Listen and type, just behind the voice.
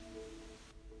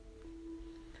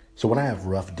So when I have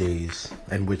rough days,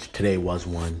 and which today was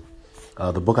one,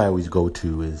 the book I always go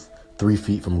to is 3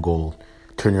 Feet from Gold,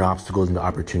 Turn Your Obstacles into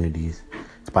Opportunities.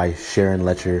 It's by Sharon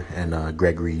Letcher and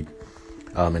Greg Reed,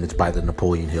 and it's by the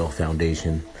Napoleon Hill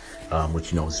Foundation,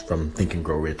 which, is from Think and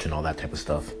Grow Rich and all that type of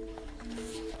stuff.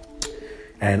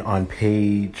 And on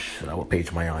what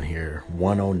page am I on here?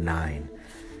 109,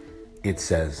 it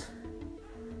says,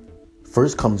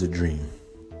 first comes a dream,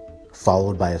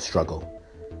 followed by a struggle,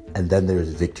 and then there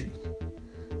is victory.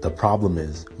 The problem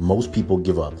is most people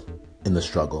give up in the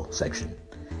struggle section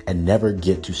and never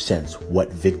get to sense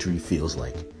what victory feels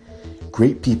like.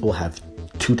 Great people have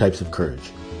two types of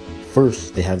courage.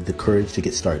 First, they have the courage to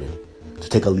get started, to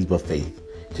take a leap of faith,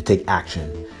 to take action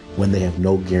when they have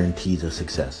no guarantees of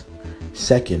success.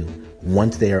 Second,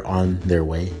 once they are on their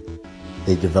way,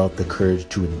 they develop the courage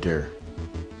to endure,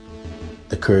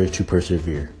 the courage to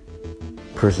persevere.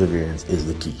 Perseverance is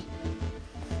the key.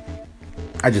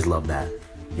 I just love that.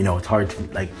 It's hard to,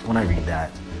 when I read that,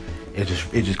 it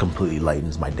just completely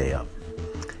lightens my day up.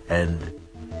 And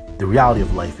the reality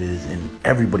of life is, in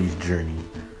everybody's journey,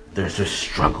 there's just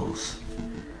struggles.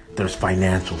 There's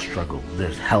financial struggles.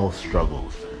 There's health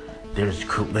struggles. There's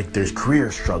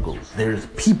career struggles. There's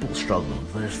people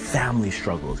struggles. There's family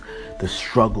struggles. The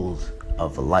struggles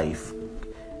of life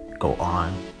go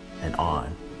on and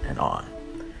on and on.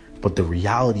 But the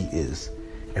reality is,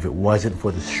 if it wasn't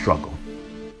for the struggle,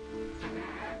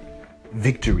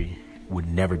 victory would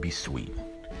never be sweet.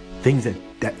 Things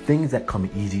that come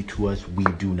easy to us, we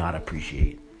do not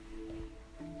appreciate.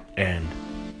 And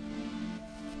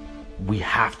we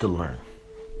have to learn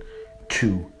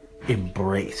to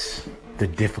embrace the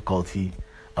difficulty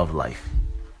of life.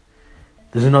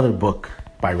 There's another book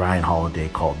by Ryan Holiday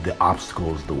called The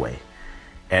Obstacle is the Way.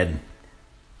 And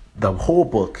the whole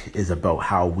book is about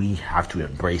how we have to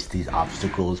embrace these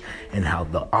obstacles and how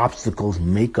the obstacles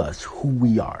make us who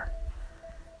we are.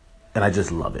 And I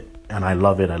just love it. And I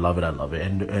love it.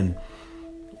 And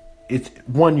it's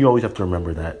one, you always have to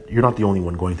remember that you're not the only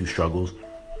one going through struggles.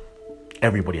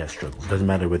 Everybody has struggles. Doesn't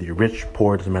matter whether you're rich,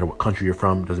 poor, doesn't matter what country you're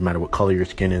from, doesn't matter what color your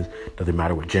skin is, doesn't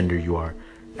matter what gender you are.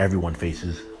 Everyone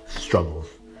faces struggles.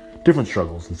 Different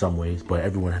struggles in some ways, but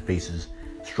everyone faces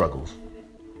struggles.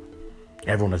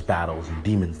 Everyone has battles and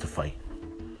demons to fight.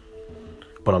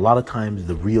 But a lot of times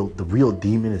the real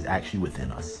demon is actually within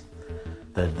us.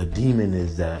 The demon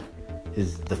is the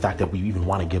fact that we even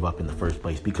want to give up in the first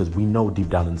place, because we know deep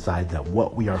down inside that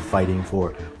what we are fighting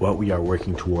for, what we are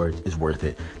working towards is worth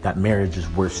it. That marriage is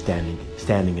worth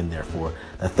standing in there for.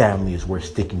 The family is worth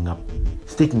sticking up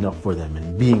for them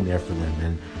and being there for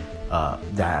them.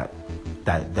 And that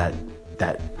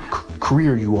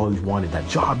career you always wanted, that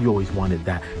job you always wanted,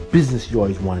 that business you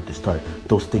always wanted to start,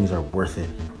 those things are worth it.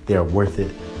 They are worth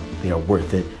it.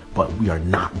 But we are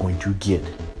not going to get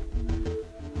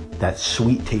that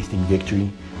sweet tasting victory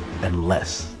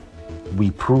unless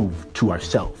we prove to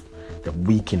ourselves that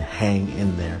we can hang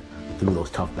in there through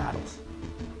those tough battles.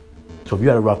 So if you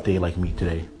had a rough day like me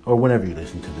today, or whenever you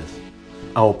listen to this,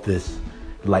 I hope this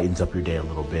lightens up your day a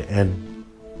little bit. And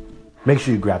make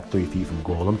sure you grab 3 Feet from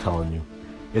Gold. I'm telling you,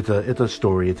 it's a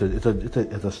story. It's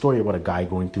a story about a guy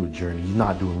going through a journey. He's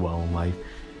not doing well in life,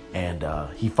 and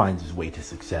he finds his way to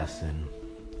success, and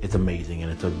it's amazing.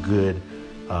 And it's a good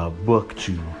book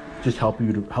to just help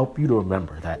you to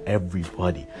remember that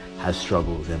everybody has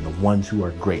struggles, and the ones who are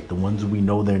great, the ones we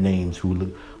know their names,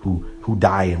 who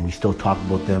die and we still talk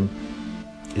about them,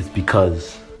 is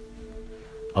because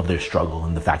of their struggle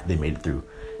and the fact that they made it through.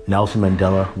 Nelson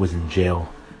Mandela was in jail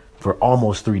for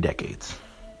almost 3 decades,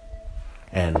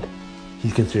 and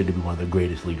he's considered to be one of the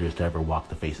greatest leaders to ever walk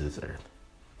the face of this earth.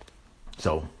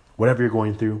 So whatever you're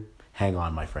going through, hang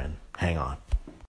on, my friend, hang on.